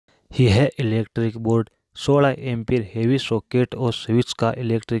यह electric board 16 ampere heavy socket और switch का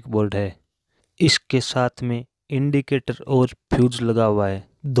इलेक्ट्रिक बोर्ड है। इसके साथ में इंडिकेटर और फ्यूज लगा हुआ है।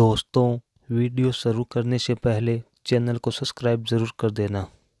 दोस्तों, वीडियो शुरू करने से पहले चैनल को सब्सक्राइब जरूर कर देना।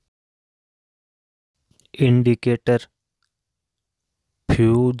 Indicator,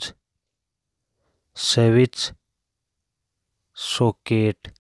 fuse, switch,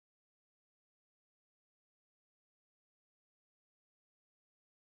 socket.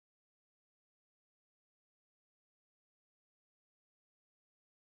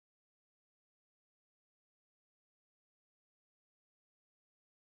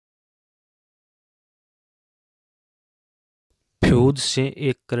 Fuse से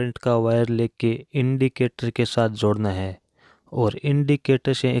एक करंट का वायर लेके इंडिकेटर के साथ जोड़ना है और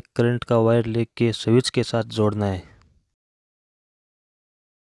इंडिकेटर से एक करंट का वायर लेके स्विच के साथ जोड़ना है।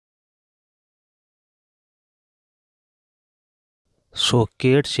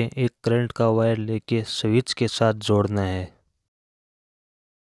 सॉकेट से एक करंट का वायर लेके स्विच के साथ जोड़ना है।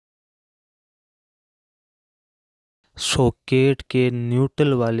 सॉकेट के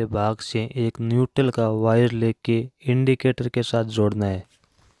न्यूट्रल वाले भाग से एक न्यूट्रल का वायर लेके इंडिकेटर के साथ जोड़ना है।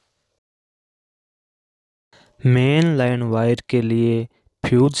 मेन लाइन वायर के लिए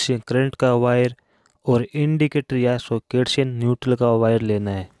फ्यूज से करंट का वायर और इंडिकेटर या सॉकेट से न्यूट्रल का वायर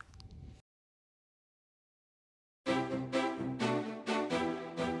लेना है।